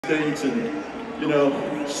States and, you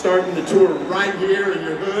know, starting the tour right here in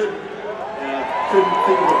your hood. Couldn't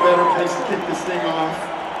think of a better place to kick this thing off.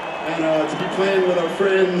 And to be playing with our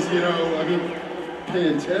friends, you know, I mean,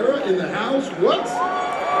 Pantera in the house, what?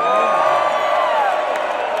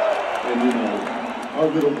 And you know, our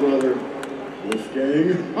little brother,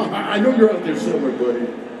 Wolfgang. I know you're out there somewhere, buddy.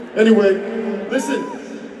 Anyway, listen,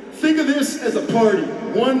 think of this as a party,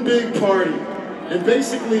 one big party. And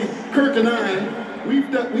basically, Kirk and I,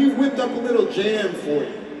 we've whipped up a little jam for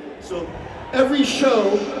you. So every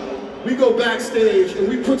show, we go backstage and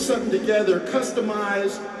we put something together,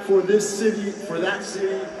 customized for this city, for that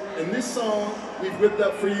city. And this song we've whipped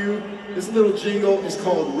up for you, this little jingle is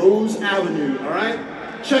called Rose Avenue, all right?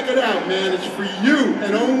 Check it out, man. It's for you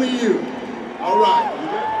and only you. All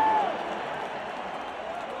right.